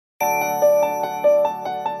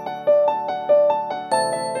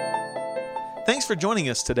Thanks for joining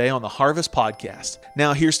us today on the Harvest Podcast.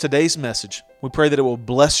 Now here's today's message. We pray that it will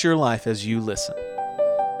bless your life as you listen.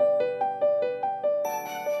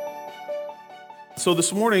 So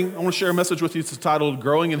this morning, I want to share a message with you. It's titled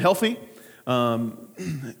Growing and Healthy.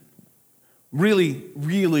 Really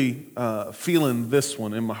feeling this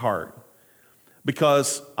one in my heart.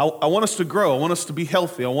 Because I want us to grow. I want us to be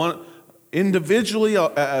healthy. I want individually,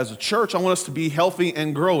 as a church, I want us to be healthy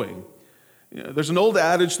and growing. You know, there's an old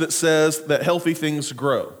adage that says that healthy things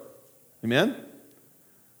grow. Amen?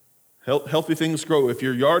 Healthy things grow. If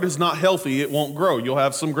your yard is not healthy, it won't grow. You'll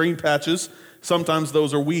have some green patches. Sometimes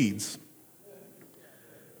those are weeds.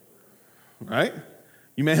 Right?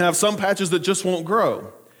 You may have some patches that just won't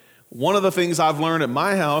grow. One of the things I've learned at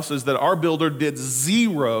my house is that our builder did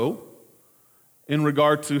zero in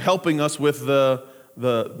regard to helping us with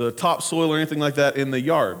the topsoil or anything like that in the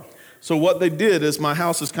yard. So what they did is my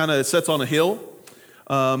house is it sits on a hill,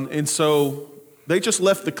 and so they just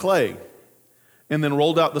left the clay and then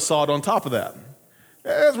rolled out the sod on top of that.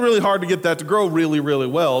 It's really hard to get that to grow really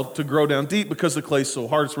well, to grow down deep because the clay's so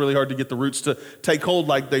hard. It's really hard to get the roots to take hold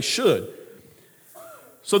like they should.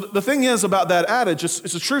 So the thing is about that adage,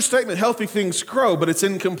 it's a true statement, healthy things grow, but it's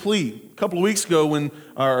incomplete. A couple of weeks ago when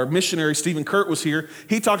our missionary Stephen Kurt was here,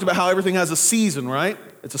 he talked about how everything has a season, right?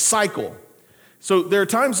 It's a cycle. So there are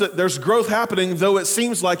times that there's growth happening, though it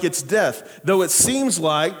seems like it's death, though it seems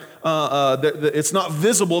like it's not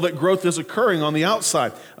visible that growth is occurring on the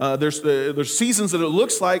outside. There's seasons that it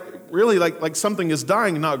looks like really like something is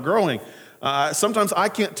dying and not growing. Sometimes I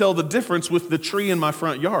can't tell the difference with the tree in my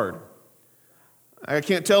front yard. I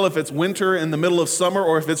can't tell if it's winter in the middle of summer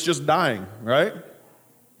or if it's just dying, right?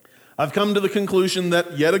 I've come to the conclusion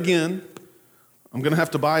that yet again, I'm going to have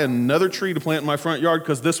to buy another tree to plant in my front yard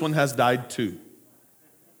because this one has died too.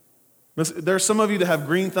 There are some of you that have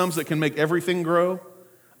green thumbs that can make everything grow.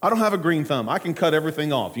 I don't have a green thumb. I can cut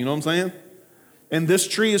everything off. You know what I'm saying? And this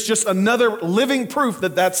tree is just another living proof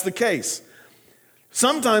that that's the case.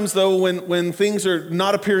 Sometimes, though, when things are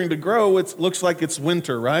not appearing to grow, it looks like it's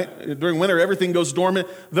winter, right? During winter, everything goes dormant.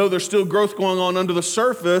 Though there's still growth going on under the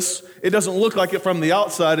surface, it doesn't look like it from the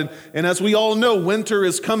outside. And as we all know, winter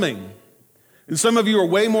is coming. And some of you are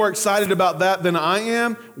way more excited about that than I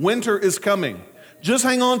am. Winter is coming. Just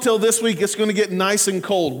hang on till this week. It's going to get nice and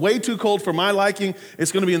cold. Way too cold for my liking.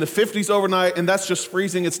 It's going to be in the 50s overnight, and that's just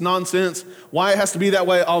freezing. It's nonsense. Why it has to be that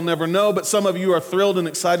way, I'll never know. But some of you are thrilled and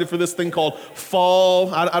excited for this thing called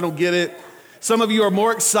fall. I don't get it. Some of you are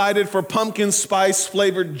more excited for pumpkin spice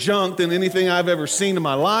flavored junk than anything I've ever seen in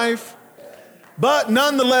my life. But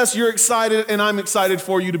nonetheless, you're excited, and I'm excited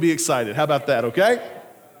for you to be excited. How about that, okay?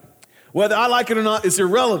 Whether I like it or not is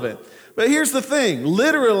irrelevant. But here's the thing,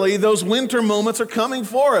 literally those winter moments are coming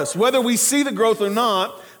for us. Whether we see the growth or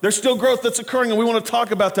not, there's still growth that's occurring, and we want to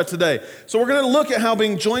talk about that today. So we're going to look at how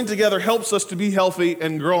being joined together helps us to be healthy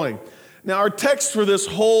and growing. Now our text for this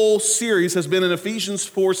whole series has been in Ephesians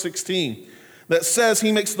 4:16 that says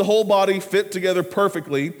he makes the whole body fit together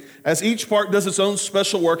perfectly. As each part does its own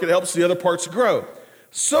special work, it helps the other parts grow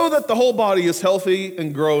so that the whole body is healthy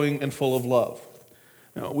and growing and full of love.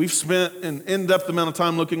 Now, we've spent an in-depth amount of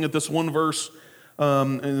time looking at this one verse,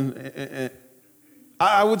 and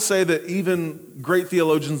I would say that even great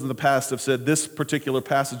theologians in the past have said this particular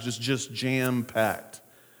passage is just jam-packed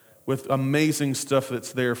with amazing stuff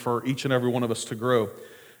that's there for each and every one of us to grow.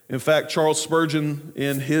 In fact, Charles Spurgeon,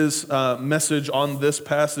 in his message on this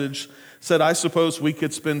passage, said, I suppose we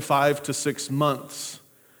could spend 5 to 6 months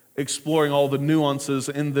exploring all the nuances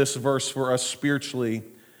in this verse for us spiritually.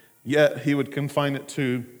 Yet he would confine it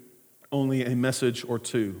to only a message or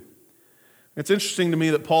two. It's interesting to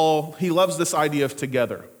me that Paul, he loves this idea of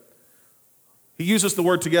together. He uses the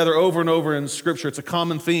word together over and over in Scripture. It's a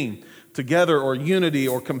common theme. Together or unity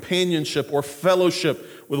or companionship or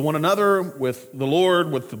fellowship with one another, with the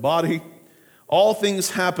Lord, with the body. All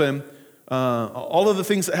things happen, all of the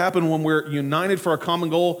things that happen when we're united for a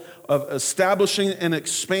common goal of establishing and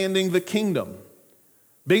expanding the kingdom.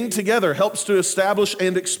 Being together helps to establish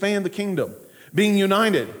and expand the kingdom. Being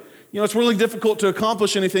united. You know, it's really difficult to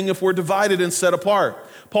accomplish anything if we're divided and set apart.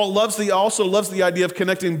 Paul also loves the idea of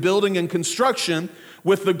connecting building and construction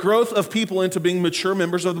with the growth of people into being mature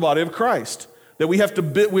members of the body of Christ. That we have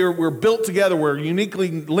to we're built together, we're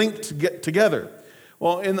uniquely linked to get together.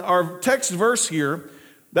 Well, in our text verse here,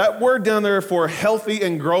 that word down there for healthy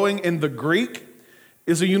and growing in the Greek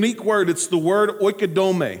is a unique word. It's the word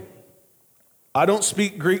oikodome. I don't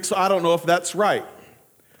speak Greek, so I don't know if that's right.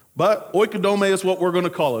 But oikodome is what we're going to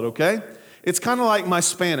call it, okay? It's kind of like my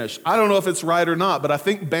Spanish. I don't know if it's right or not, but I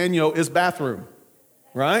think baño is bathroom,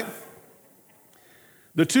 right?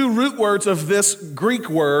 The two root words of this Greek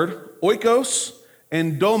word oikos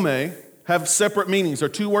and dome have separate meanings. They're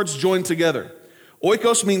two words joined together.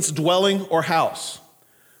 Oikos means dwelling or house.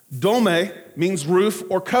 Dome means roof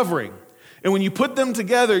or covering. And when you put them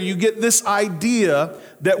together, you get this idea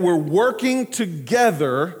that we're working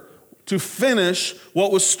together to finish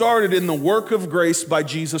what was started in the work of grace by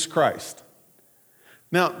Jesus Christ.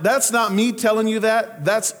 Now, that's not me telling you that.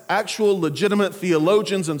 That's actual legitimate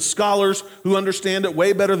theologians and scholars who understand it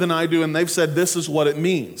way better than I do, and they've said this is what it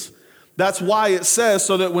means. That's why it says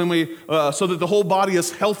so that the whole body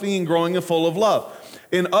is healthy and growing and full of love.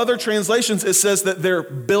 In other translations, it says that they're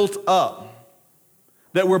built up.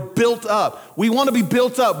 That we're built up. We want to be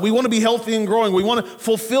built up. We want to be healthy and growing. We want to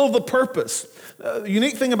fulfill the purpose. The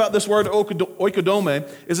unique thing about this word oikodome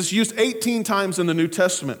is it's used 18 times in the New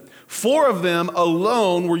Testament. 4 of them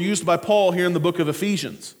alone were used by Paul here in the book of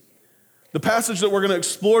Ephesians. The passage that we're going to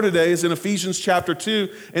explore today is in Ephesians chapter 2,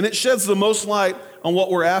 and it sheds the most light on what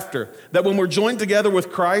we're after. That when we're joined together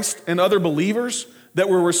with Christ and other believers, that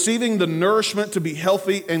we're receiving the nourishment to be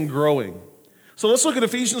healthy and growing. So let's look at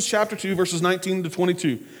Ephesians chapter 2, verses 19 to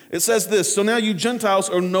 22. It says this, "So now you Gentiles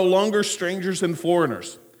are no longer strangers and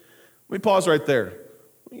foreigners." Let me pause right there.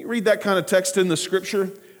 When you read that kind of text in the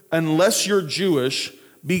scripture, unless you're Jewish,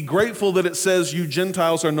 be grateful that it says you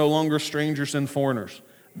Gentiles are no longer strangers and foreigners.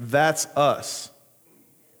 That's us.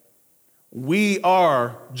 We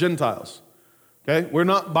are Gentiles. Okay? We're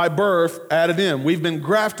not by birth added in. We've been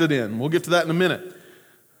grafted in. We'll get to that in a minute.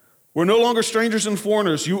 We're no longer strangers and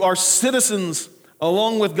foreigners. You are citizens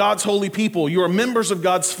along with God's holy people. You are members of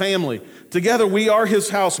God's family. Together we are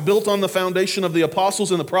his house, built on the foundation of the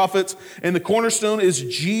apostles and the prophets, and the cornerstone is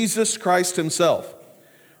Jesus Christ himself.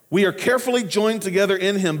 We are carefully joined together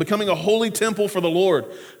in him, becoming a holy temple for the Lord.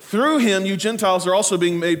 Through him, you Gentiles are also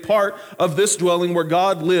being made part of this dwelling where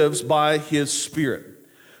God lives by his Spirit.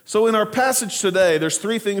 So in our passage today, there's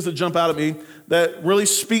 3 things that jump out at me that really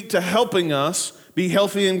speak to helping us be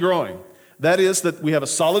healthy and growing. That is that we have a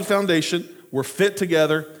solid foundation, we're fit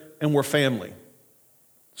together, and we're family.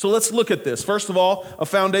 So let's look at this. First of all, a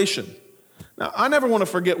foundation. Now, I never want to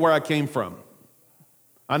forget where I came from.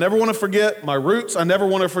 I never want to forget my roots. I never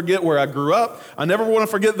want to forget where I grew up. I never want to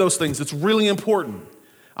forget those things. It's really important.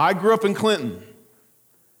 I grew up in Clinton,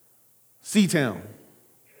 Seatown,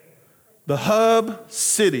 the hub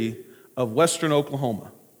city of western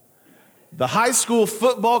Oklahoma, the high school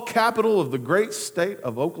football capital of the great state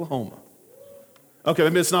of Oklahoma. Okay,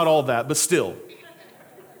 maybe it's not all that, but still,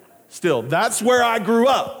 that's where I grew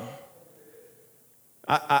up.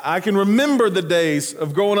 I can remember the days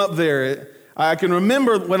of growing up there. I can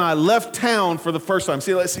remember when I left town for the first time.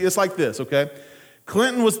 See, it's like this, okay?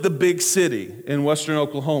 Clinton was the big city in western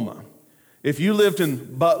Oklahoma. If you lived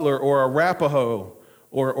in Butler or Arapahoe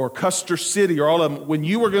or Custer City or all of them, when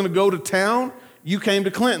you were going to go to town, you came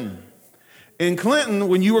to Clinton. In Clinton,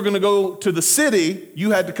 when you were going to go to the city,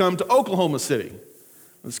 you had to come to Oklahoma City.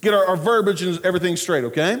 Let's get our verbiage and everything straight,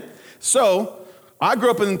 okay? So I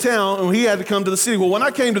grew up in town, and he had to come to the city. Well, when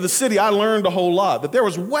I came to the city, I learned a whole lot, that there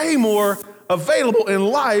was way more available in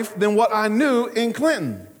life than what I knew in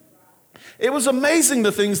Clinton. It was amazing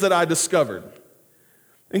the things that I discovered.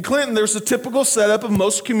 In Clinton, there's a typical setup of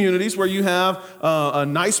most communities where you have a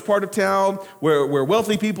nice part of town where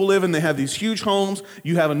wealthy people live and they have these huge homes.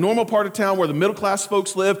 You have a normal part of town where the middle class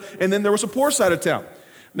folks live, and then there was a poor side of town.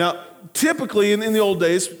 Now, typically in the old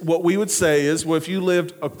days, what we would say is, well, if you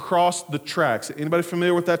lived across the tracks. Anybody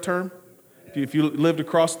familiar with that term? If you lived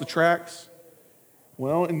across the tracks?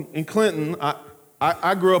 Well, in Clinton,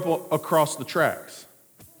 I grew up across the tracks.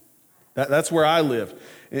 That's where I lived.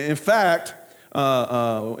 In fact,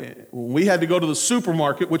 we had to go to the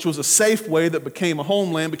supermarket, which was a Safeway that became a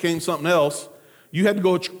Homeland, became something else. You had to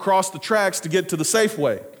go across the tracks to get to the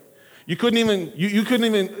Safeway. You couldn't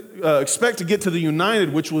even expect to get to the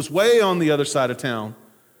United, which was way on the other side of town,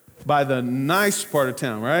 by the nice part of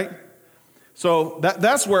town, right? So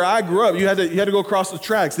that's where I grew up. You had to go across the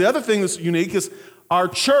tracks. The other thing that's unique is our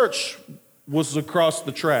church was across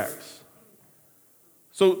the tracks.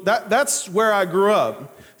 So that's where I grew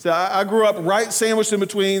up. So I grew up right sandwiched in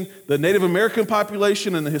between the Native American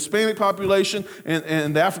population and the Hispanic population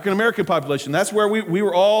and the African American population. That's where we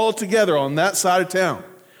were all together on that side of town.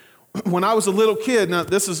 When I was a little kid, now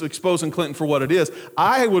this is exposing Clinton for what it is,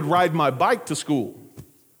 I would ride my bike to school.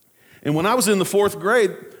 And when I was in the 4th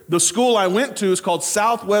grade, the school I went to is called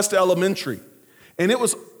Southwest Elementary. And it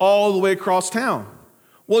was all the way across town.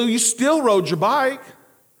 Well, you still rode your bike.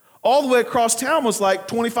 All the way across town was like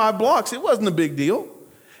 25 blocks. It wasn't a big deal.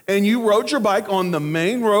 And you rode your bike on the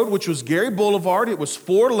main road, which was Gary Boulevard. It was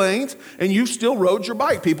 4 lanes, and you still rode your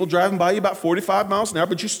bike. People driving by you about 45 miles an hour,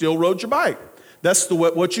 but you still rode your bike. That's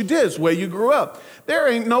what you did. It's the way you grew up. There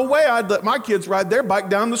ain't no way I'd let my kids ride their bike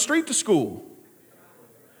down the street to school.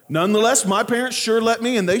 Nonetheless, my parents sure let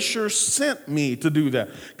me, and they sure sent me to do that.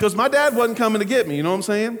 Because my dad wasn't coming to get me, you know what I'm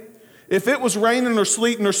saying? If it was raining or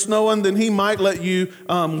sleeting or snowing, then he might let you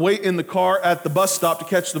wait in the car at the bus stop to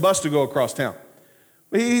catch the bus to go across town.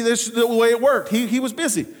 That's the way it worked. He was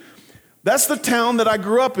busy. That's the town that I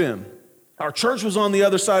grew up in. Our church was on the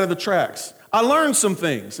other side of the tracks. I learned some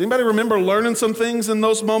things. Anybody remember learning some things in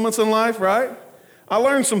those moments in life, right? I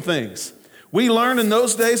learned some things. We learned in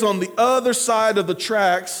those days on the other side of the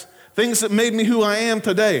tracks things that made me who I am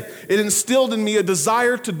today. It instilled in me a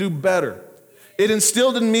desire to do better. It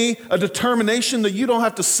instilled in me a determination that you don't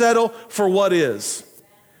have to settle for what is.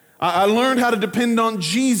 I learned how to depend on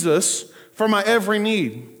Jesus for my every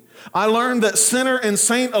need. I learned that sinner and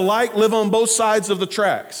saint alike live on both sides of the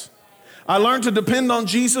tracks. I learned to depend on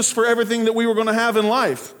Jesus for everything that we were going to have in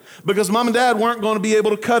life because mom and dad weren't going to be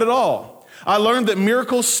able to cut it all. I learned that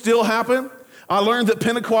miracles still happen. I learned that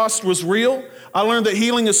Pentecost was real. I learned that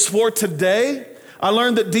healing is for today. I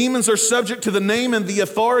learned that demons are subject to the name and the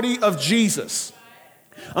authority of Jesus.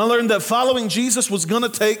 I learned that following Jesus was going to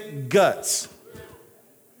take guts,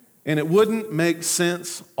 and it wouldn't make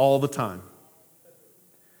sense all the time.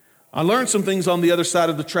 I learned some things on the other side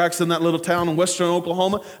of the tracks in that little town in western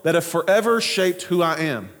Oklahoma that have forever shaped who I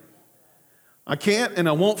am. I can't and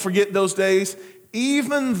I won't forget those days,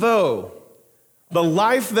 even though the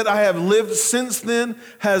life that I have lived since then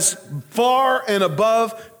has far and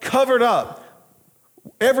above covered up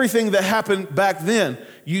everything that happened back then.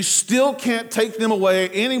 You still can't take them away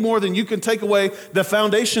any more than you can take away the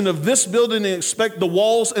foundation of this building and expect the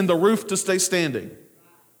walls and the roof to stay standing.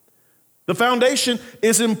 The foundation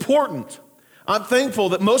is important. I'm thankful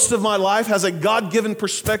that most of my life has a God-given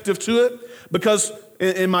perspective to it because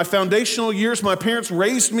in my foundational years, my parents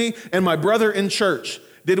raised me and my brother in church.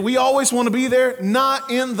 Did we always want to be there?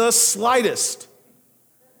 Not in the slightest.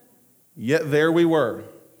 Yet there we were.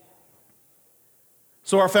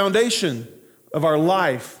 So our foundation of our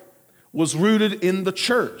life was rooted in the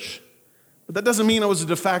church. But that doesn't mean I was a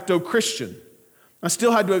de facto Christian. I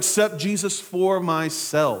still had to accept Jesus for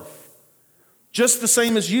myself. Just the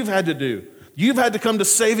same as you've had to do. You've had to come to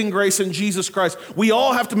saving grace in Jesus Christ. We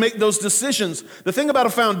all have to make those decisions. The thing about a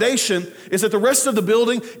foundation is that the rest of the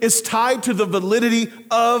building is tied to the validity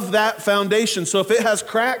of that foundation. So if it has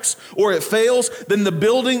cracks or it fails, then the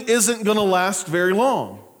building isn't going to last very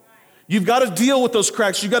long. You've got to deal with those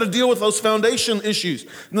cracks. You've got to deal with those foundation issues.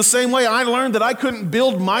 In the same way, I learned that I couldn't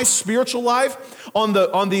build my spiritual life on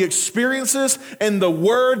the experiences and the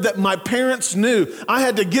word that my parents knew. I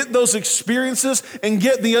had to get those experiences and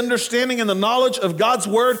get the understanding and the knowledge of God's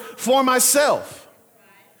word for myself.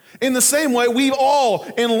 In the same way, we've all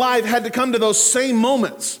in life had to come to those same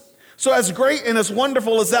moments. So as great and as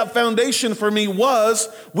wonderful as that foundation for me was,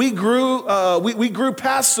 we grew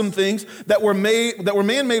past some things that were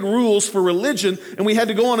man-made rules for religion, and we had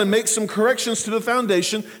to go on and make some corrections to the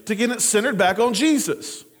foundation to get it centered back on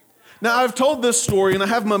Jesus. Now, I've told this story, and I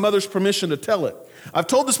have my mother's permission to tell it. I've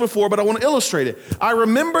told this before, but I want to illustrate it. I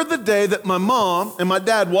remember the day that my mom and my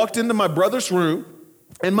dad walked into my brother's room,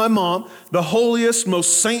 and my mom, the holiest,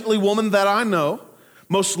 most saintly woman that I know,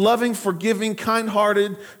 most loving, forgiving,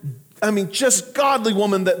 kind-hearted, just godly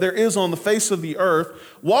woman that there is on the face of the earth,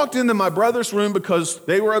 walked into my brother's room because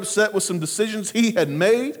they were upset with some decisions he had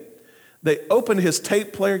made. They opened his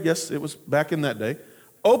tape player. Yes, it was back in that day.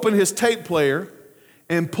 Opened his tape player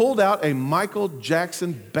and pulled out a Michael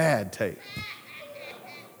Jackson bad tape.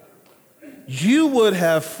 You would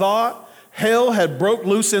have thought hell had broke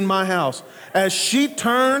loose in my house as she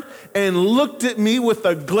turned and looked at me with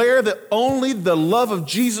a glare that only the love of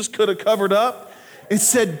Jesus could have covered up. And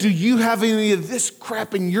said, "Do you have any of this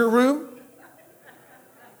crap in your room?"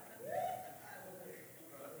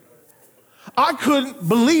 I couldn't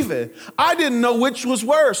believe it. I didn't know which was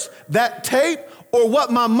worse, that tape or what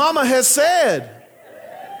my mama has said.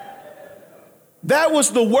 That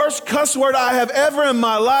was the worst cuss word I have ever in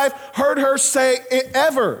my life heard her say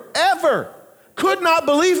ever. Could not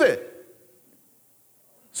believe it.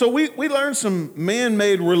 So we learned some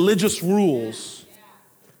man-made religious rules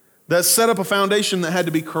that set up a foundation that had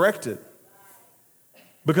to be corrected.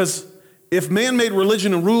 Because if man-made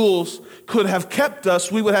religion and rules could have kept us,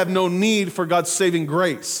 we would have no need for God's saving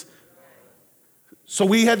grace. So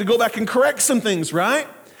we had to go back and correct some things, right?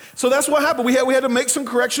 So that's what happened. We had to make some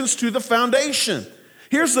corrections to the foundation.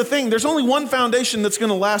 Here's the thing. There's only one foundation that's going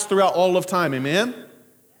to last throughout all of time, amen?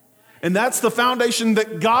 And that's the foundation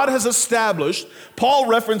that God has established. Paul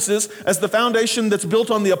references as the foundation that's built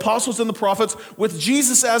on the apostles and the prophets with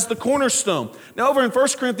Jesus as the cornerstone. Now over in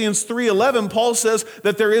 1 Corinthians 3:11, Paul says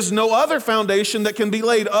that there is no other foundation that can be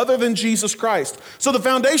laid other than Jesus Christ. So the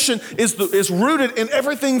foundation is rooted in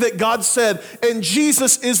everything that God said, and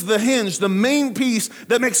Jesus is the hinge, the main piece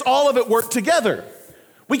that makes all of it work together.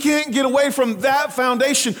 We can't get away from that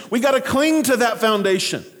foundation. We got to cling to that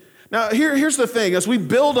foundation. Now, here's the thing. As we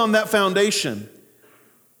build on that foundation,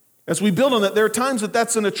 there are times that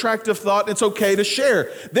that's an attractive thought. It's okay to share.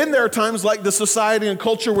 Then there are times like the society and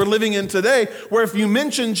culture we're living in today, where if you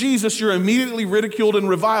mention Jesus, you're immediately ridiculed and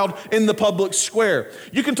reviled in the public square.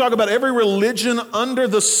 You can talk about every religion under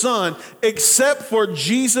the sun except for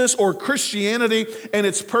Jesus or Christianity, and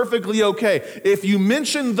it's perfectly okay. If you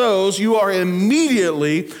mention those, you are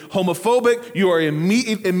immediately homophobic. You are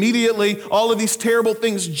immediately all of these terrible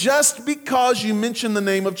things just because you mention the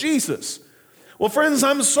name of Jesus. Well, friends,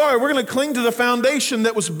 I'm sorry. We're going to cling to the foundation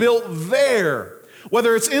that was built there,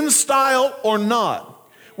 whether it's in style or not,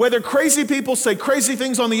 whether crazy people say crazy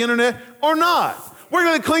things on the internet or not. We're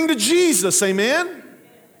going to cling to Jesus, amen?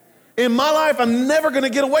 In my life, I'm never going to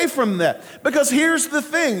get away from that, because here's the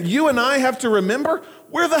thing. You and I have to remember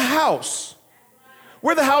we're the house.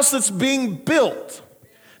 We're the house that's being built.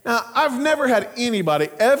 Now, I've never had anybody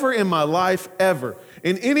ever in my life, ever,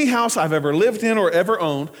 in any house I've ever lived in or ever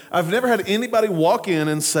owned, I've never had anybody walk in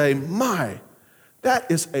and say, my, that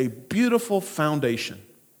is a beautiful foundation.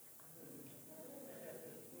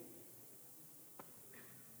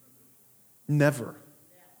 Never.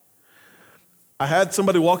 I had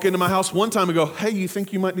somebody walk into my house one time and go, hey, you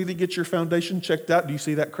think you might need to get your foundation checked out? Do you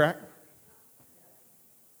see that crack?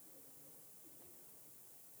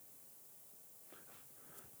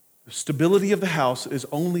 The stability of the house is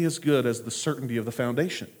only as good as the certainty of the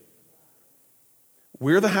foundation.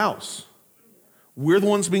 We're the house. We're the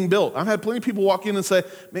ones being built. I've had plenty of people walk in and say,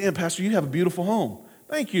 man, Pastor, you have a beautiful home.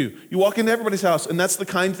 Thank you. You walk into everybody's house, and that's the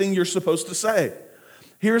kind thing you're supposed to say.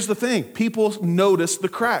 Here's the thing. People notice the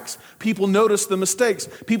cracks. People notice the mistakes.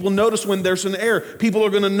 People notice when there's an error. People are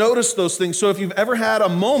going to notice those things. So if you've ever had a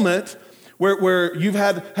moment where you've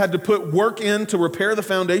had to put work in to repair the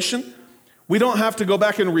foundation, we don't have to go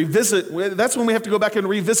back and revisit. That's when we have to go back and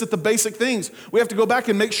revisit the basic things. We have to go back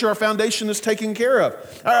and make sure our foundation is taken care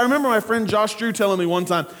of. I remember my friend Josh Drew telling me one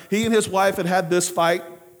time, he and his wife had this fight.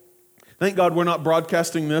 Thank God we're not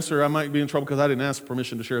broadcasting this, or I might be in trouble because I didn't ask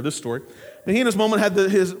permission to share this story. But he and his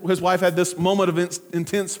wife had this moment of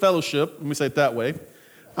intense fellowship. Let me say it that way.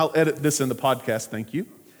 I'll edit this in the podcast, thank you.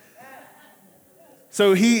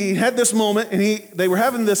 So he had this moment, and they were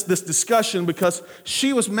having this discussion because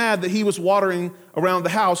she was mad that he was watering around the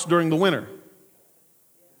house during the winter.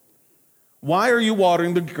 Why are you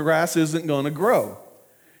watering? The grass isn't going to grow.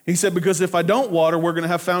 He said, because if I don't water, we're going to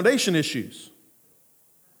have foundation issues.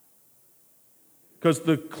 Because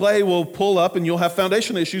the clay will pull up and you'll have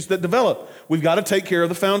foundation issues that develop. We've got to take care of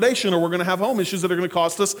the foundation, or we're going to have home issues that are going to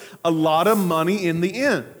cost us a lot of money in the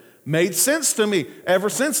end. Made sense to me. Ever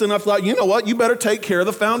since then, I thought, you know what? You better take care of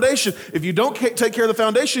the foundation. If you don't take care of the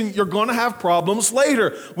foundation, you're going to have problems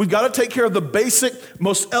later. We've got to take care of the basic,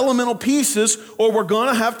 most elemental pieces, or we're going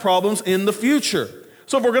to have problems in the future.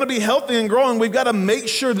 So if we're going to be healthy and growing, we've got to make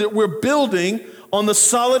sure that we're building on the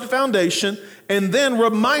solid foundation and then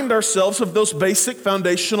remind ourselves of those basic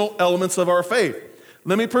foundational elements of our faith.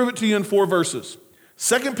 Let me prove it to you in 4 verses.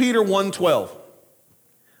 2 Peter 1:12.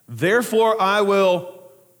 Therefore I will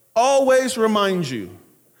always remind you.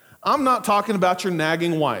 I'm not talking about your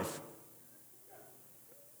nagging wife.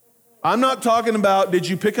 I'm not talking about, did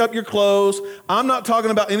you pick up your clothes? I'm not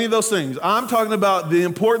talking about any of those things. I'm talking about the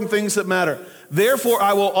important things that matter. Therefore,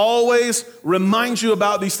 I will always remind you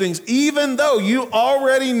about these things, even though you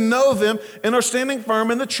already know them and are standing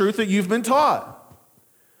firm in the truth that you've been taught.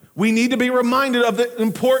 We need to be reminded of the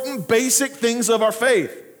important basic things of our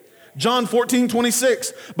faith. John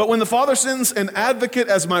 14:26. But when the Father sends an advocate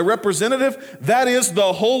as my representative, that is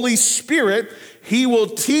the Holy Spirit, he will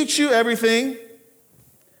teach you everything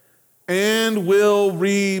and will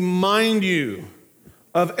remind you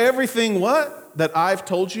of everything what? That I've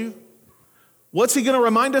told you. What's he going to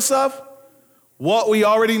remind us of? What we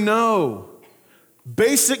already know.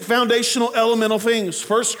 Basic foundational elemental things.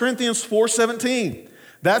 1 Corinthians 4:17.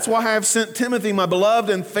 That's why I have sent Timothy, my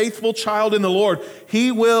beloved and faithful child in the Lord.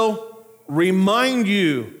 He will remind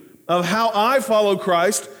you of how I follow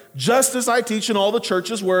Christ, just as I teach in all the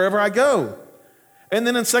churches wherever I go. And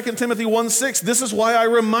then in 2 Timothy 1:6, this is why I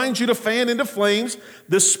remind you to fan into flames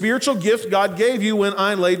the spiritual gift God gave you when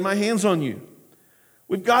I laid my hands on you.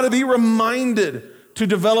 We've got to be reminded to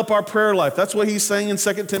develop our prayer life. That's what he's saying in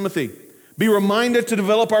 2 Timothy. Be reminded to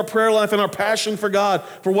develop our prayer life and our passion for God,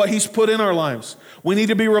 for what he's put in our lives. We need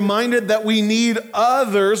to be reminded that we need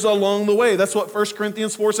others along the way. That's what 1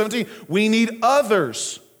 Corinthians 4:17. We need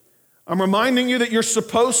others. I'm reminding you that you're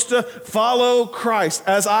supposed to follow Christ.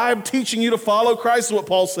 As I'm teaching you to follow Christ is what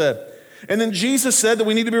Paul said. And then Jesus said that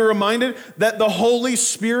we need to be reminded that the Holy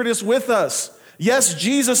Spirit is with us. Yes,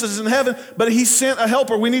 Jesus is in heaven, but he sent a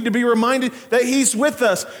helper. We need to be reminded that he's with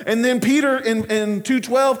us. And then Peter in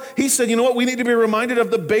 2:12, he said, you know what? We need to be reminded of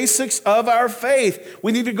the basics of our faith.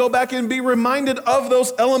 We need to go back and be reminded of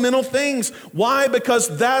those elemental things. Why?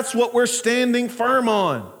 Because that's what we're standing firm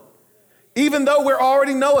on. Even though we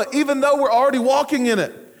already know it, even though we're already walking in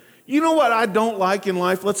it. You know what I don't like in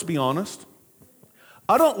life? Let's be honest.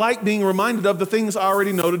 I don't like being reminded of the things I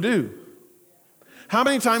already know to do. How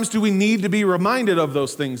many times do we need to be reminded of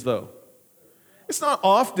those things, though? It's not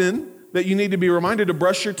often that you need to be reminded to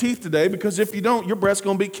brush your teeth today, because if you don't, your breath's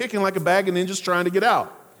going to be kicking like a bag of ninjas trying to get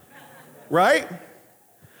out. Right?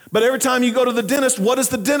 But every time you go to the dentist, what does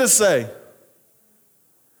the dentist say?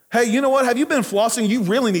 Hey, you know what? Have you been flossing? You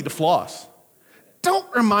really need to floss. Don't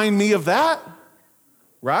remind me of that.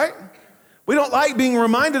 Right? We don't like being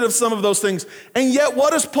reminded of some of those things. And yet,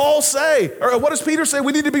 what does Paul say? Or what does Peter say?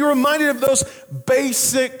 We need to be reminded of those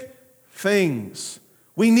basic things.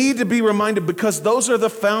 We need to be reminded because those are the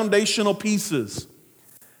foundational pieces.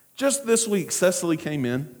 Just this week, Cecily came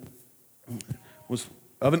in. Was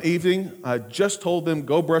of an evening. I just told them,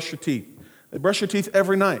 go brush your teeth. They brush your teeth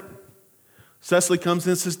every night. Cecily comes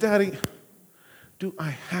in and says, Daddy, do I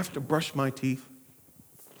have to brush my teeth?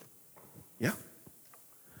 Yeah.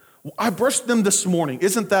 Well, I brushed them this morning.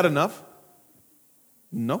 Isn't that enough?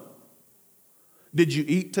 No. Did you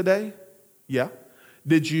eat today? Yeah.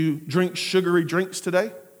 Did you drink sugary drinks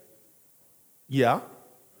today? Yeah.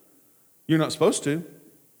 You're not supposed to.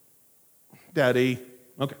 Daddy.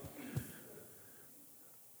 Okay.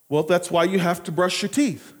 Well, that's why you have to brush your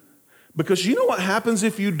teeth. Because you know what happens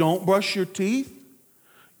if you don't brush your teeth?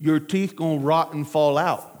 Your teeth gonna rot and fall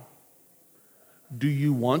out. Do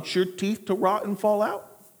you want your teeth to rot and fall out?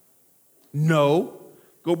 No.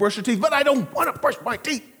 Go brush your teeth. But I don't want to brush my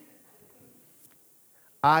teeth.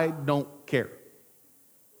 I don't care.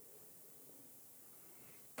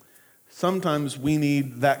 Sometimes we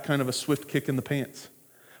need that kind of a swift kick in the pants.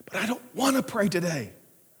 But I don't want to pray today.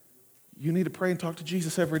 You need to pray and talk to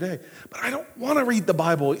Jesus every day. But I don't want to read the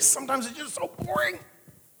Bible. Sometimes it's just so boring.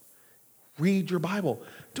 Read your Bible.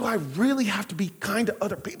 Do I really have to be kind to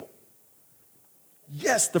other people?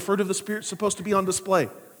 Yes, the fruit of the Spirit is supposed to be on display.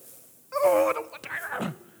 Oh, I don't want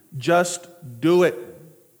to. Just do it.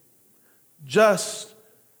 Just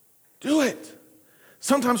do it.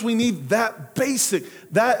 Sometimes we need that basic,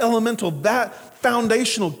 that elemental, that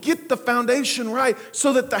foundational. Get the foundation right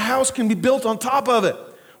so that the house can be built on top of it.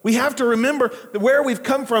 We have to remember where we've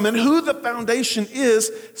come from and who the foundation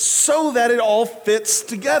is so that it all fits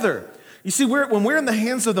together. You see, when we're in the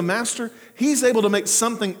hands of the Master, He's able to make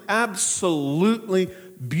something absolutely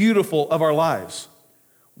beautiful of our lives.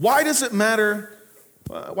 Why does it matter?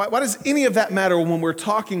 Why does any of that matter when we're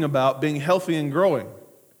talking about being healthy and growing?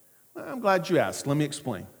 I'm glad you asked. Let me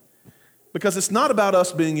explain. Because it's not about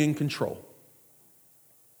us being in control.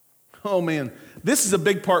 Oh man, this is a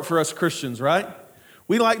big part for us Christians, right?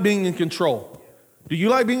 We like being in control. Do you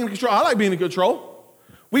like being in control? I like being in control.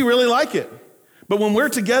 We really like it. But when we're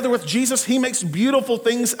together with Jesus, He makes beautiful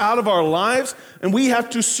things out of our lives, and we have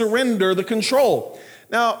to surrender the control.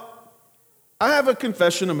 Now, I have a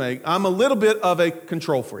confession to make. I'm a little bit of a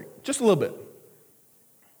control freak, just a little bit.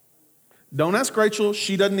 Don't ask Rachel.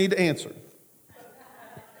 She doesn't need to answer.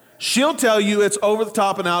 She'll tell you it's over the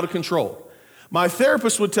top and out of control. My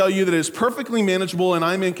therapist would tell you that it's perfectly manageable and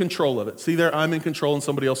I'm in control of it. See there, I'm in control and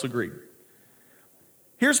somebody else agreed.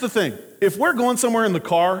 Here's the thing. If we're going somewhere in the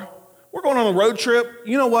car, we're going on a road trip,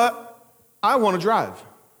 you know what? I want to drive.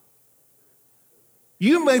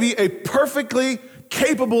 You may be a perfectly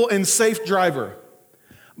capable and safe driver,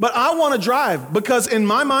 but I want to drive because in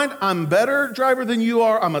my mind, I'm a better driver than you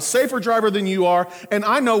are, I'm a safer driver than you are, and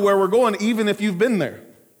I know where we're going even if you've been there.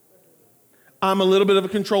 I'm a little bit of a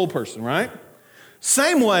control person, right?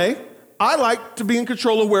 Same way, I like to be in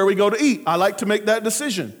control of where we go to eat. I like to make that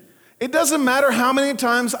decision. It doesn't matter how many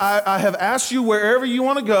times I have asked you wherever you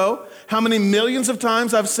want to go, how many millions of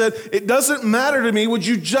times I've said, it doesn't matter to me, would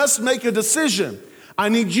you just make a decision? I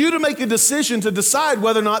need you to make a decision to decide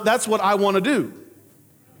whether or not that's what I want to do.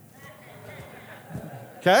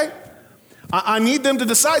 Okay? I need them to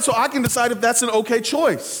decide so I can decide if that's an okay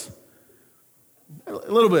choice. A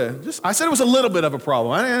little bit. I said it was a little bit of a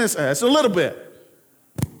problem. It's a little bit.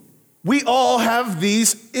 We all have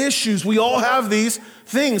these issues. We all have these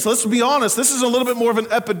things. Let's be honest. This is a little bit more of an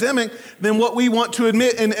epidemic than what we want to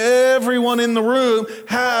admit. And everyone in the room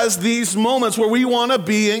has these moments where we want to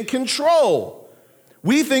be in control.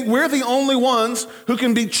 We think we're the only ones who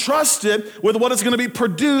can be trusted with what is going to be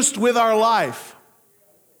produced with our life.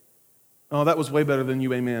 Oh, that was way better than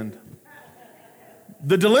you amen.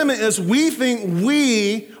 The dilemma is we think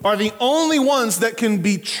we are the only ones that can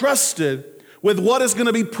be trusted with what is going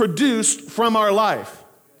to be produced from our life.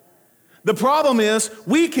 The problem is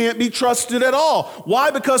we can't be trusted at all.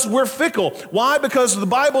 Why? Because we're fickle. Why? Because the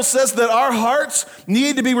Bible says that our hearts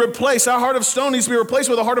need to be replaced. Our heart of stone needs to be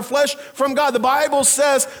replaced with a heart of flesh from God. The Bible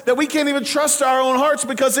says that we can't even trust our own hearts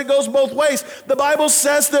because it goes both ways. The Bible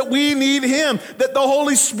says that we need Him, that the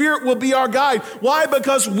Holy Spirit will be our guide. Why?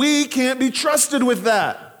 Because we can't be trusted with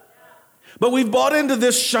that. But we've bought into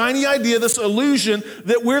this shiny idea, this illusion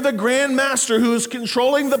that we're the grand master who is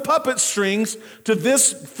controlling the puppet strings to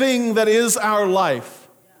this thing that is our life.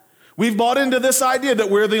 We've bought into this idea that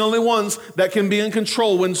we're the only ones that can be in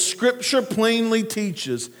control when Scripture plainly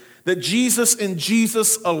teaches that Jesus and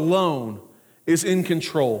Jesus alone is in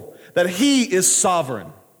control, that He is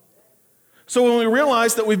sovereign. So when we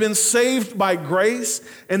realize that we've been saved by grace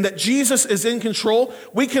and that Jesus is in control,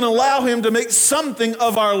 we can allow Him to make something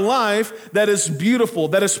of our life that is beautiful,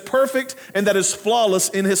 that is perfect, and that is flawless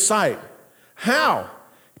in His sight. How?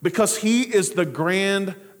 Because He is the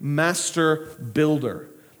grand master builder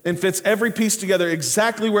and fits every piece together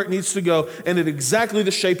exactly where it needs to go and in exactly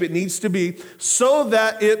the shape it needs to be so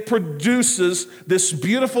that it produces this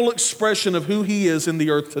beautiful expression of who He is in the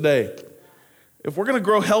earth today. If we're going to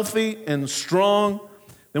grow healthy and strong,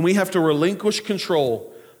 then we have to relinquish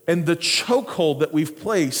control and the chokehold that we've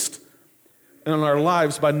placed in our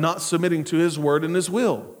lives by not submitting to His word and His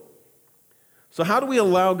will. So how do we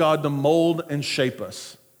allow God to mold and shape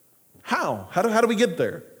us? How? How do we get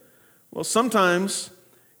there? Well, sometimes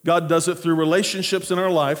God does it through relationships in our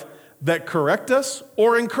life that correct us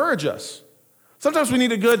or encourage us. Sometimes we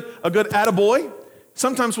need a good attaboy.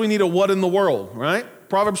 Sometimes we need a what in the world, right?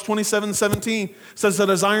 Proverbs 27:17 says that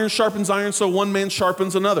as iron sharpens iron, so one man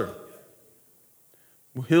sharpens another.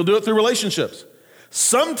 He'll do it through relationships.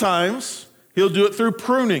 Sometimes He'll do it through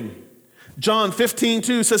pruning. John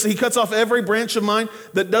 15:2 says that He cuts off every branch of mine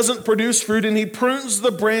that doesn't produce fruit, and He prunes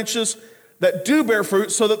the branches that do bear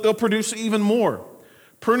fruit so that they'll produce even more.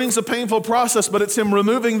 Pruning's a painful process, but it's Him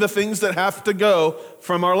removing the things that have to go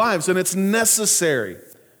from our lives, and it's necessary.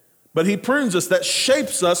 But He prunes us, that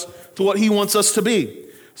shapes us to what He wants us to be.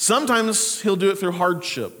 Sometimes He'll do it through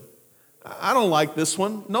hardship. I don't like this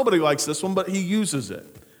one. Nobody likes this one, but He uses it.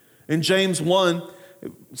 In James 1,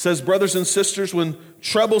 it says, brothers and sisters, when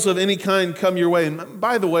troubles of any kind come your way, and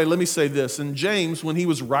by the way, let me say this. In James, when he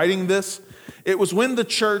was writing this, it was when the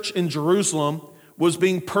church in Jerusalem was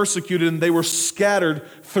being persecuted and they were scattered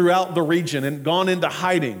throughout the region and gone into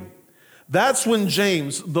hiding. That's when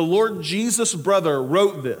James, the Lord Jesus' brother,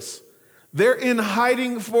 wrote this. They're in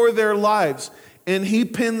hiding for their lives, and he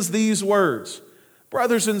pens these words.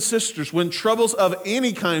 Brothers and sisters, when troubles of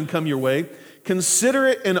any kind come your way, consider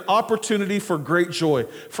it an opportunity for great joy.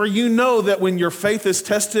 For you know that when your faith is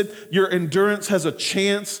tested, your endurance has a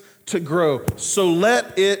chance to grow. So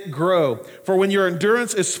let it grow. For when your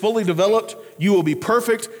endurance is fully developed, you will be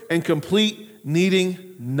perfect and complete,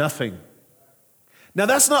 needing nothing. Now,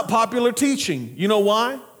 that's not popular teaching. You know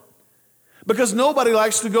why? Because nobody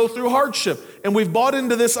likes to go through hardship. And we've bought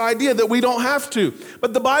into this idea that we don't have to.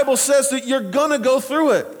 But the Bible says that you're going to go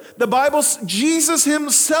through it. Jesus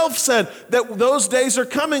Himself said that those days are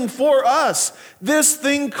coming for us. This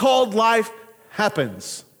thing called life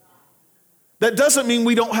happens. That doesn't mean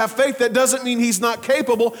we don't have faith. That doesn't mean He's not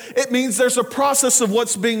capable. It means there's a process of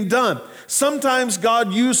what's being done. Sometimes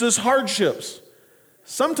God uses hardships.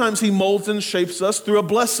 Sometimes He molds and shapes us through a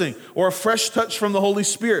blessing or a fresh touch from the Holy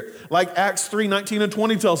Spirit. Like Acts 3:19 and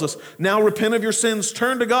 20 tells us, now repent of your sins,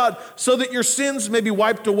 turn to God so that your sins may be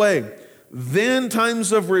wiped away. Then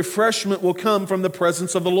times of refreshment will come from the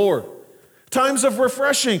presence of the Lord. Times of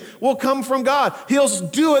refreshing will come from God. He'll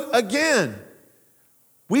do it again.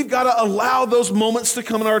 We've got to allow those moments to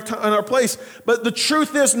come in our place. But the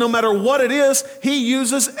truth is, no matter what it is, He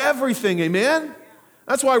uses everything. Amen?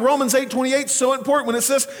 That's why Romans 8:28 is so important when it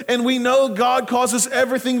says, and we know God causes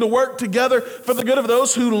everything to work together for the good of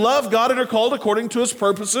those who love God and are called according to His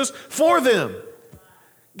purposes for them.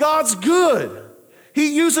 God's good.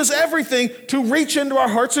 He uses everything to reach into our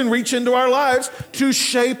hearts and reach into our lives to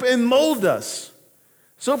shape and mold us.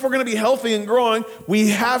 So if we're going to be healthy and growing, we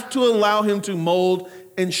have to allow Him to mold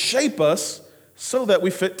and shape us so that we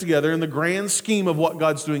fit together in the grand scheme of what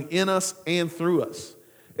God's doing in us and through us.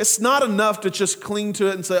 It's not enough to just cling to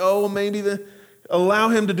it and say, oh, well, maybe allow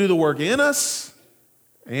him to do the work in us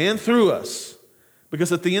and through us.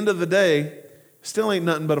 Because at the end of the day, it still ain't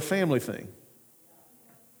nothing but a family thing.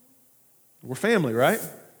 We're family, right?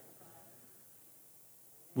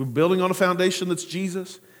 We're building on a foundation that's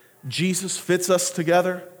Jesus. Jesus fits us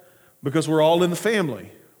together because we're all in the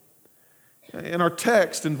family. In our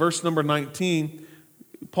text, in verse number 19,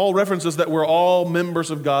 Paul references that we're all members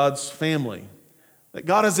of God's family. That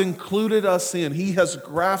God has included us in. He has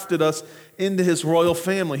grafted us into his royal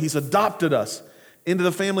family. He's adopted us into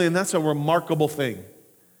the family, and that's a remarkable thing.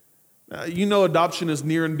 You know, adoption is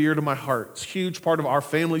near and dear to my heart. It's a huge part of our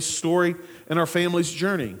family's story and our family's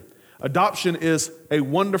journey. Adoption is a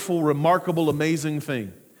wonderful, remarkable, amazing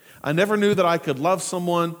thing. I never knew that I could love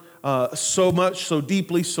someone so much, so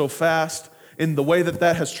deeply, so fast in the way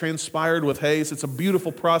that has transpired with Hayes. It's a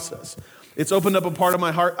beautiful process. It's opened up a part of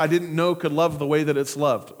my heart I didn't know could love the way that it's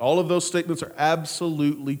loved. All of those statements are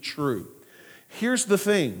absolutely true. Here's the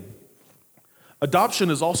thing. Adoption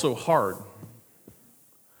is also hard.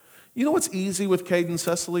 You know what's easy with Cade and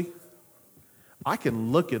Cecily? I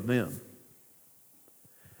can look at them.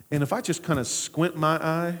 And if I just kind of squint my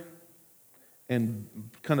eye and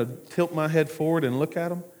kind of tilt my head forward and look at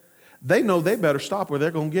them, they know they better stop or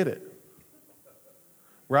they're going to get it.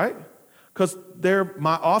 Right? Because they're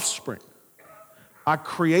my offspring. I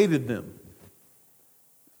created them.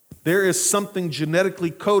 There is something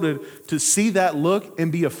genetically coded to see that look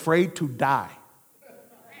and be afraid to die.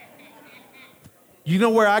 You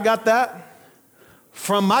know where I got that?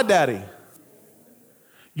 From my daddy.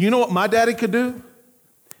 You know what my daddy could do?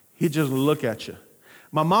 He'd just look at you.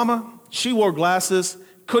 My mama, she wore glasses,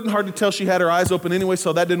 couldn't hardly tell she had her eyes open anyway,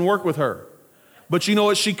 so that didn't work with her. But you know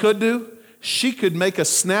what she could do? She could make a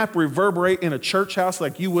snap reverberate in a church house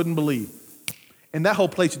like you wouldn't believe. And that whole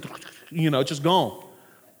place, just gone.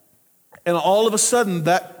 And all of a sudden,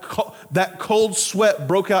 that cold sweat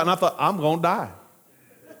broke out, and I thought, I'm going to die.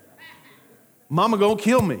 Mama going to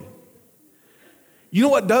kill me. You know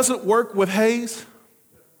what doesn't work with Hayes?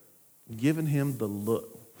 Giving him the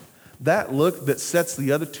look. That look that sets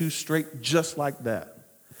the other two straight just like that.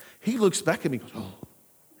 He looks back at me and goes, oh.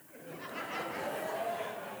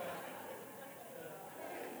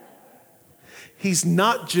 He's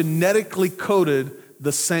not genetically coded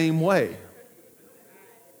the same way.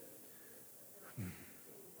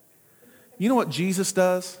 You know what Jesus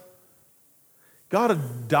does? God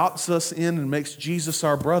adopts us in and makes Jesus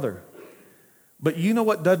our brother. But you know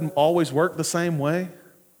what doesn't always work the same way?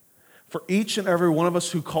 For each and every one of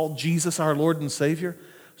us who call Jesus our Lord and Savior,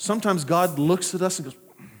 sometimes God looks at us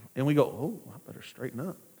and we go, oh, I better straighten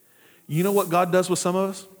up. You know what God does with some of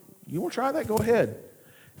us? You want to try that? Go ahead.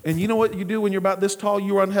 And you know what you do when you're about this tall?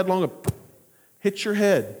 You run headlong and hit your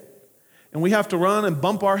head. And we have to run and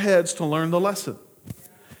bump our heads to learn the lesson.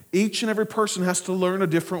 Each and every person has to learn a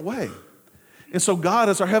different way. And so God,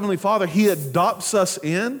 as our Heavenly Father, He adopts us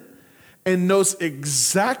in and knows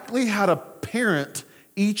exactly how to parent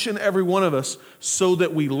each and every one of us so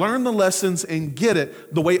that we learn the lessons and get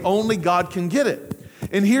it the way only God can get it.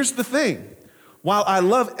 And here's the thing. While I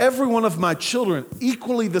love every one of my children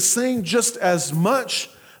equally the same, just as much,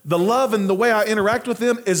 the love and the way I interact with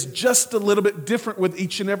them is just a little bit different with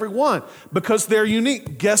each and every one because they're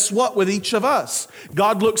unique. Guess what? With each of us,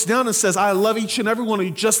 God looks down and says, I love each and every one of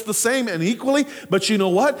you just the same and equally. But you know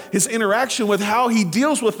what? His interaction with how He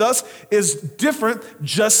deals with us is different,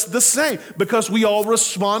 just the same, because we all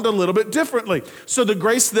respond a little bit differently. So the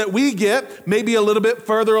grace that we get may be a little bit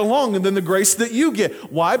further along than the grace that you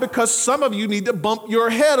get. Why? Because some of you need to bump your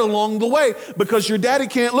head along the way because your daddy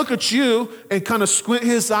can't look at you and kind of squint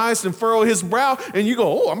his eyes and furrow his brow, and you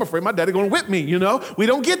go, oh, I'm afraid my daddy going to whip me, We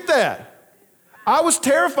don't get that. I was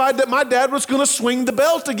terrified that my dad was going to swing the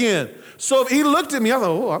belt again. So if he looked at me, I thought,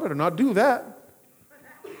 oh, I better not do that.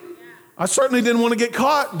 I certainly didn't want to get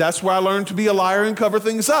caught. That's where I learned to be a liar and cover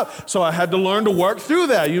things up. So I had to learn to work through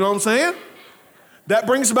that. You know what I'm saying? That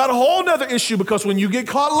brings about a whole nother issue because when you get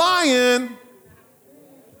caught lying,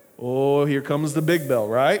 oh, here comes the big bell,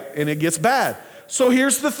 right? And it gets bad. So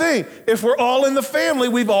here's the thing. If we're all in the family,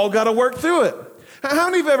 we've all got to work through it. How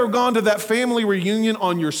many of you have ever gone to that family reunion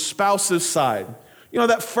on your spouse's side?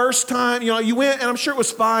 That first time, you went, and I'm sure it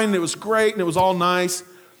was fine, and it was great, and it was all nice.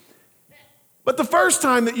 But the first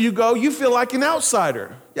time that you go, you feel like an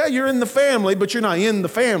outsider. Yeah, you're in the family, but you're not in the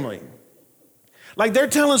family. Like they're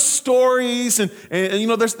telling stories, and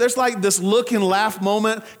there's like this look and laugh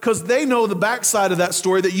moment because they know the backside of that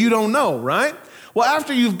story that you don't know, right? Well,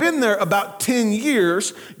 after you've been there about 10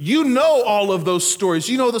 years, you know all of those stories.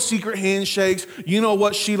 You know the secret handshakes. You know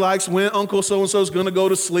what she likes, when Uncle so-and-so is going to go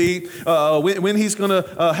to sleep, when he's going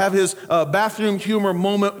to have his bathroom humor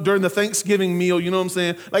moment during the Thanksgiving meal. You know what I'm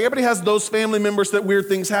saying? Like everybody has those family members that weird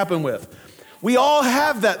things happen with. We all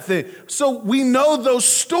have that thing. So we know those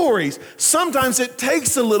stories. Sometimes it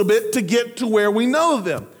takes a little bit to get to where we know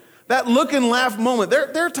them. That look and laugh moment.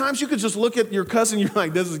 There are times you could just look at your cousin, you're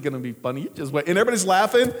like, this is going to be funny. You just wait. And everybody's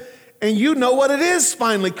laughing, and you know what it is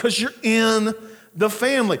finally because you're in the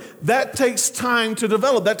family. That takes time to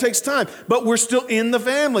develop. That takes time. But we're still in the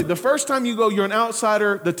family. The first time you go, you're an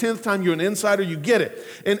outsider. The 10th time, you're an insider. You get it.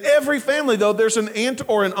 In every family, though, there's an aunt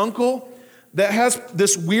or an uncle that has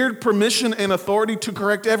this weird permission and authority to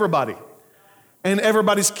correct everybody and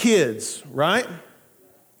everybody's kids, right?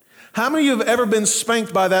 How many of you have ever been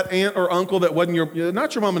spanked by that aunt or uncle that wasn't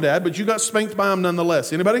not your mom and dad, but you got spanked by them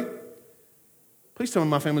nonetheless? Anybody? Please tell me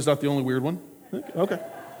my family's not the only weird one. Okay.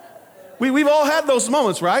 We've all had those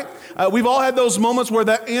moments, right? We've all had those moments where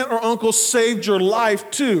that aunt or uncle saved your life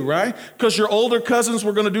too, right? Because your older cousins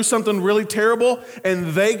were going to do something really terrible and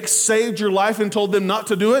they saved your life and told them not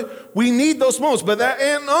to do it. We need those moments. But that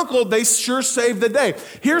aunt and uncle, they sure saved the day.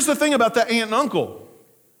 Here's the thing about that aunt and uncle.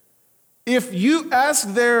 If you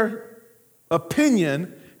ask their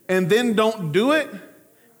opinion and then don't do it,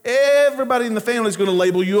 everybody in the family is going to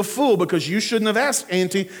label you a fool because you shouldn't have asked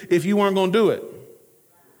Auntie if you weren't going to do it.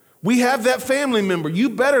 We have that family member.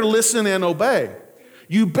 You better listen and obey.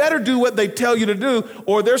 You better do what they tell you to do,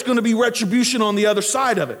 or there's going to be retribution on the other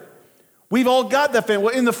side of it. We've all got that family.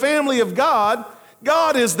 Well, in the family of God,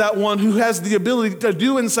 God is that one who has the ability to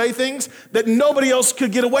do and say things that nobody else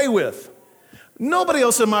could get away with. Nobody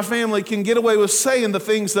else in my family can get away with saying the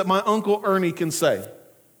things that my Uncle Ernie can say.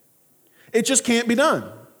 It just can't be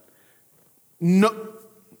done. No.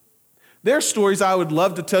 There are stories I would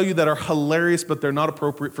love to tell you that are hilarious, but they're not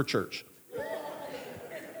appropriate for church.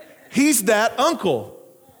 He's that uncle.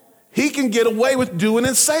 He can get away with doing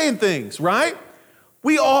and saying things, right?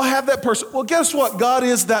 We all have that person. Well, guess what? God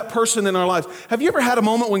is that person in our lives. Have you ever had a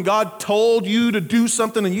moment when God told you to do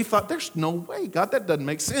something and you thought, there's no way, God, that doesn't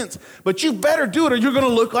make sense. But you better do it or you're going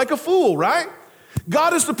to look like a fool, right?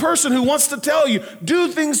 God is the person who wants to tell you, do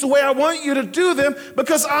things the way I want you to do them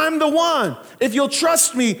because I'm the one. If you'll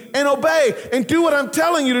trust me and obey and do what I'm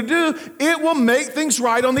telling you to do, it will make things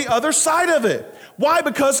right on the other side of it. Why?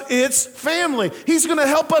 Because it's family. He's going to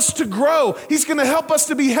help us to grow. He's going to help us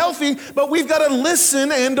to be healthy, but we've got to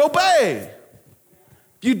listen and obey.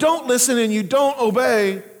 If you don't listen and you don't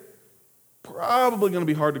obey, probably going to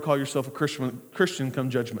be hard to call yourself a Christian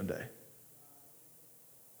come Judgment Day.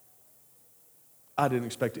 I didn't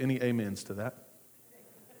expect any amens to that.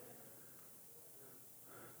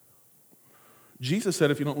 Jesus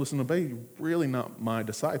said, if you don't listen and obey, you're really not my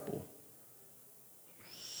disciple.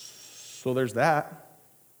 So there's that.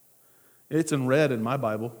 It's in red in my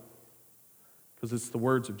Bible because it's the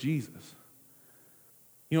words of Jesus.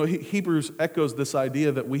 You know, Hebrews echoes this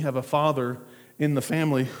idea that we have a father in the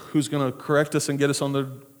family who's going to correct us and get us on the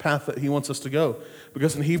path that he wants us to go.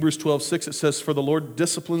 Because in Hebrews 12:6 it says, for the Lord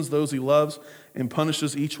disciplines those he loves and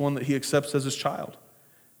punishes each one that he accepts as his child.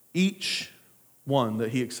 Each one that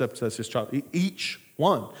he accepts as his child. Each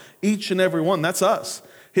one. Each and every one. That's us.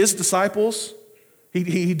 His disciples.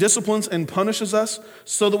 He disciplines and punishes us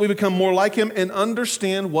so that we become more like him and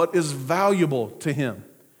understand what is valuable to him.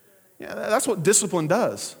 Yeah, that's what discipline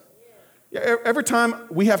does. Yeah, every time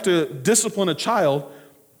we have to discipline a child,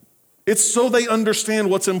 it's so they understand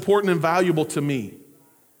what's important and valuable to me.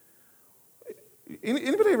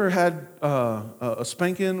 Anybody ever had a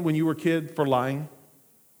spanking when you were a kid for lying?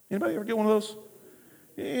 Anybody ever get one of those?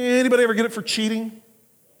 Anybody ever get it for cheating?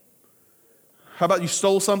 How about you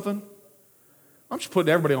stole something? I'm just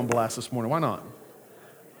putting everybody on blast this morning. Why not?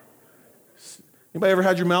 Anybody ever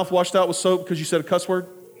had your mouth washed out with soap because you said a cuss word?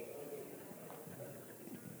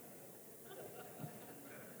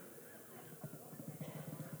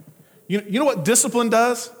 You know what discipline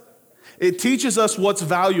does? It teaches us what's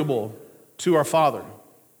valuable to our father.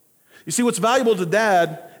 You see, what's valuable to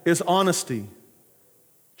dad is honesty,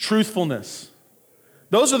 truthfulness.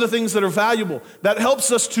 Those are the things that are valuable. That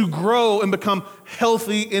helps us to grow and become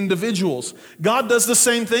healthy individuals. God does the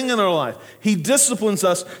same thing in our life. He disciplines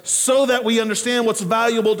us so that we understand what's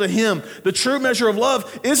valuable to him. The true measure of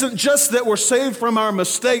love isn't just that we're saved from our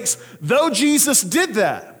mistakes, though Jesus did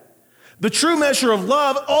that. The true measure of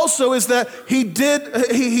love also is that he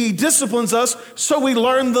disciplines us so we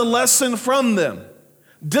learn the lesson from them.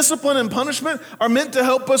 Discipline and punishment are meant to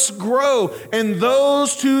help us grow, and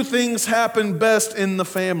those two things happen best in the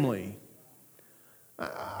family.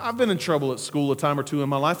 I've been in trouble at school a time or two in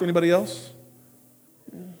my life. Anybody else?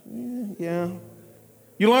 Yeah.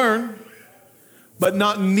 You learn, but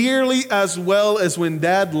not nearly as well as when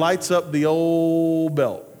Dad lights up the old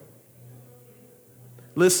belt.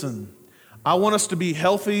 Listen, I want us to be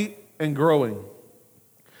healthy and growing.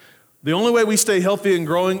 The only way we stay healthy and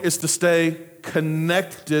growing is to stay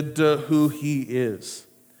connected to who He is.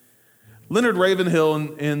 Leonard Ravenhill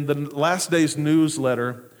in the Last Days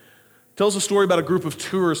newsletter tells a story about a group of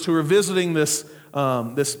tourists who are visiting this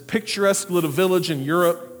picturesque little village in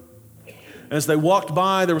Europe. As they walked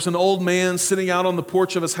by, there was an old man sitting out on the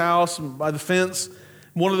porch of his house by the fence.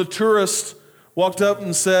 One of the tourists walked up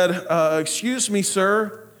and said, "Excuse me,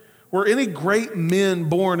 sir, were any great men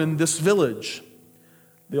born in this village?"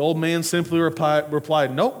 The old man simply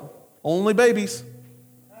replied, "Nope, only babies."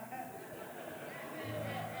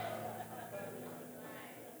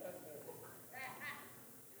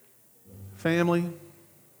 Family,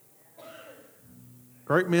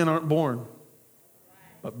 great men aren't born,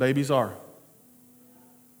 but babies are.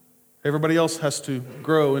 Everybody else has to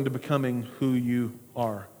grow into becoming who you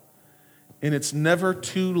are. And it's never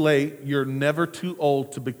too late, you're never too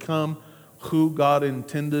old to become who God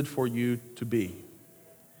intended for you to be.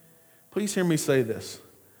 Please hear me say this.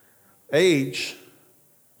 Age,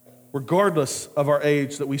 regardless of our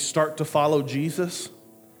age that we start to follow Jesus,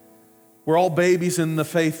 we're all babies in the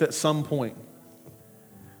faith at some point.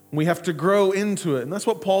 We have to grow into it. And that's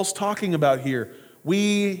what Paul's talking about here.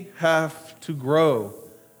 We have to grow.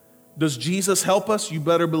 Does Jesus help us? You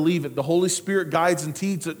better believe it. The Holy Spirit guides and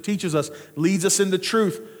teaches us, leads us into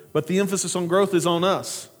truth. But the emphasis on growth is on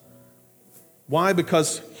us. Why?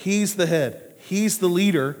 Because He's the head. He's the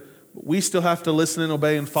leader. But we still have to listen and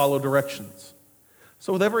obey and follow directions.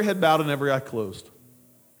 So with every head bowed and every eye closed.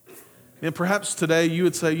 And perhaps today you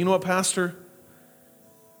would say, "You know what, Pastor?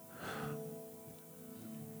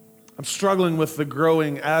 I'm struggling with the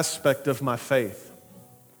growing aspect of my faith.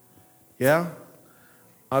 Yeah?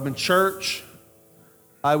 I'm in church.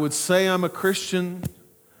 I would say I'm a Christian,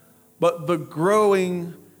 but the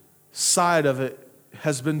growing side of it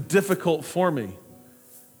has been difficult for me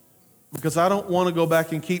because I don't want to go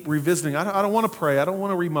back and keep revisiting. I don't want to pray. I don't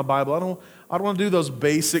want to read my Bible. I don't want to do those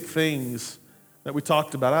basic things that we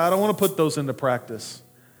talked about. I don't want to put those into practice."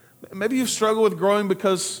 Maybe you struggle with growing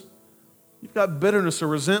because you've got bitterness or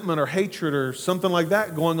resentment or hatred or something like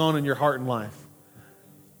that going on in your heart and life.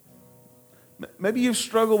 Maybe you've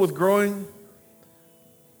struggled with growing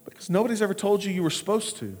because nobody's ever told you were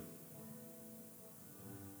supposed to.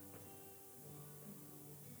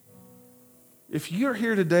 If you're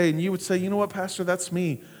here today and you would say, "You know what, Pastor, that's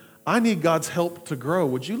me. I need God's help to grow,"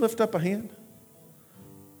 would you lift up a hand?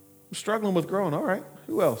 I'm struggling with growing. All right.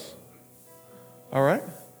 Who else? All right.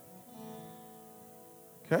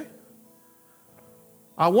 Okay.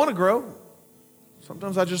 I want to grow.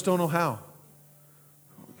 Sometimes I just don't know how.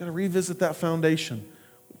 We've got to revisit that foundation.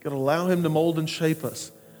 We've got to allow Him to mold and shape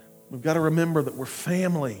us. We've got to remember that we're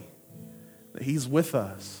family, that He's with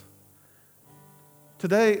us.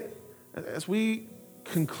 Today, as we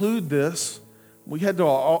conclude this, we head to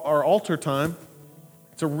our altar time.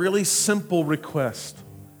 It's a really simple request.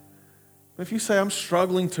 If you say, "I'm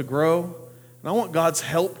struggling to grow, and I want God's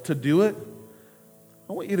help to do it,"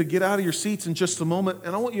 I want you to get out of your seats in just a moment,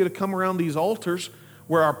 and I want you to come around these altars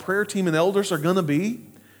where our prayer team and elders are going to be.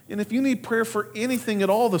 And if you need prayer for anything at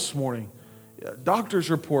all this morning, doctor's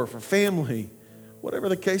report for family, whatever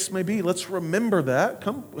the case may be, let's remember that.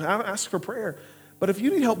 Come ask for prayer. But if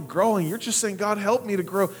you need help growing, you're just saying, "God, help me to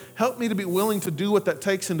grow. Help me to be willing to do what that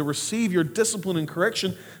takes and to receive your discipline and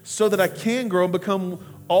correction so that I can grow and become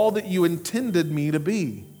all that you intended me to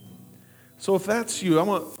be." So if that's you,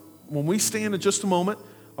 when we stand in just a moment,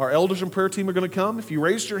 our elders and prayer team are going to come. If you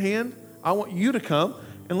raised your hand, I want you to come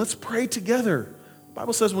and let's pray together. The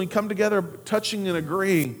Bible says when we come together, touching and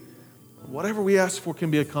agreeing, whatever we ask for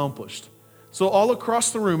can be accomplished. So all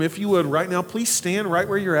across the room, if you would, right now, please stand right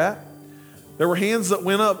where you're at. There were hands that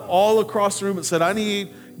went up all across the room and said, "I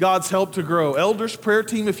need God's help to grow." Elders, prayer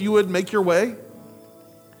team, if you would, make your way.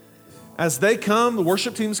 As they come, the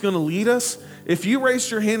worship team is going to lead us. If you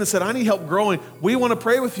raised your hand and said, "I need help growing," we want to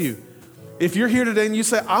pray with you. If you're here today and you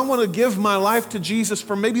say, "I want to give my life to Jesus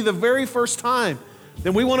for maybe the very first time,"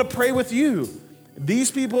 then we want to pray with you.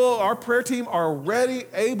 These people, our prayer team, are ready,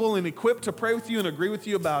 able, and equipped to pray with you and agree with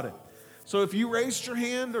you about it. So if you raised your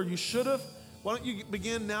hand, or you should have, why don't you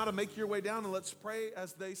begin now to make your way down and let's pray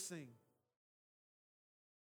as they sing.